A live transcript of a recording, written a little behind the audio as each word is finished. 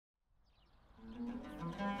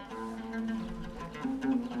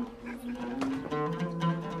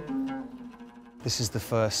This is the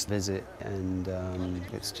first visit, and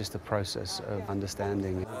it's just a process of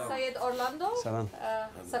understanding. سيد أورلاندو Salam.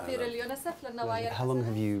 سفير اليونيسف للنوايا. How long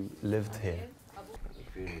have you lived here?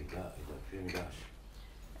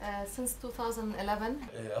 Since 2011.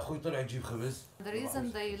 The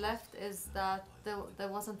reason they left is that there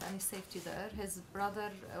wasn't any safety there. His brother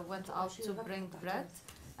went out to bring bread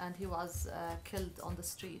and he was killed on the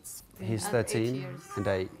streets. He's 13 and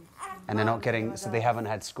 8. And they're not getting, so they haven't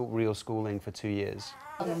had real schooling for 2 years.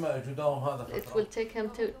 It will take him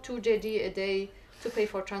to 2 JD a day to pay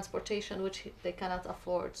for transportation, which they cannot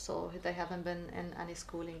afford, so they haven't been in any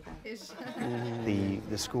schooling then.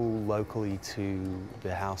 The school locally to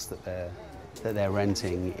the house that they're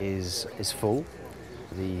renting is full.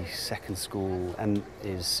 The second school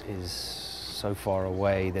is so far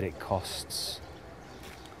away that it costs,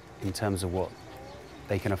 in terms of what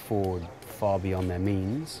they can afford, far beyond their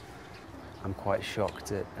means. I'm quite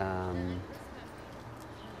shocked at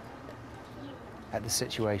the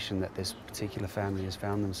situation that this particular family has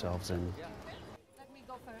found themselves in. Let me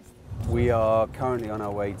go first. We are currently on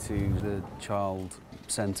our way to the child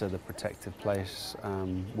centre, the protective place,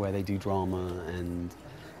 where they do drama and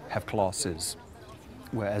have classes,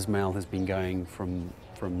 where Esmail has been going from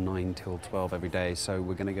 9 till 12 every day, so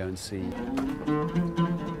we're going to go and see.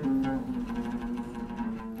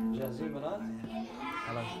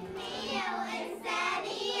 Hello.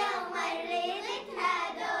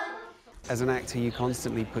 As an actor, you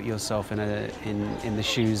constantly put yourself in the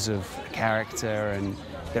shoes of a character, and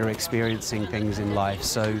they're experiencing things in life.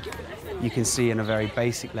 So you can see, in a very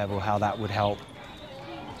basic level, how that would help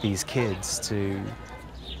these kids to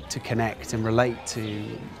connect and relate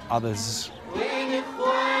to others.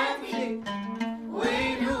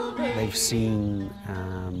 They've seen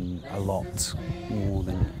a lot more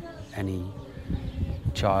than any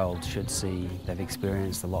child should see. They've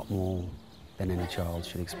experienced a lot more than any child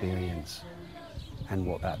should experience, and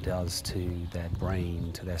what that does to their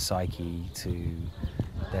brain, to their psyche, to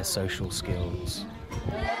their social skills.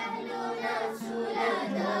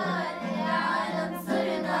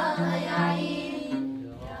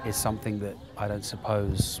 It's something that I don't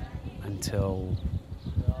suppose until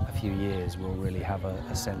a few years we'll really have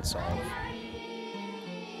a sense of.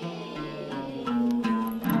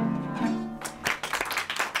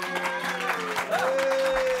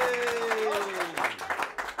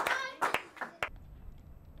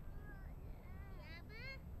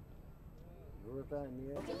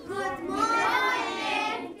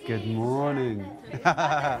 Good morning.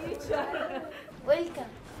 Welcome.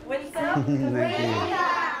 Thank you.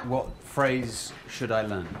 What phrase should I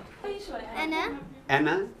learn?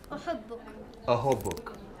 أنا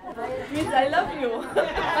أحبك. Means I love you.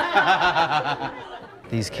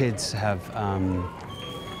 These kids have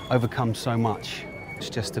overcome so much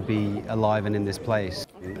just to be alive and in this place.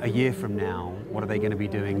 A year from now, what are they going to be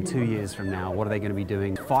doing? 2 years from now, what are they going to be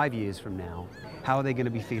doing? 5 years from now, how are they going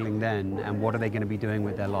to be feeling then, and what are they going to be doing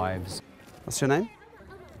with their lives? What's your name?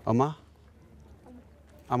 Omar?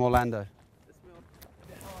 I'm Orlando.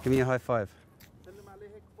 Give me a high five. Salam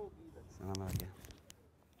alaikum.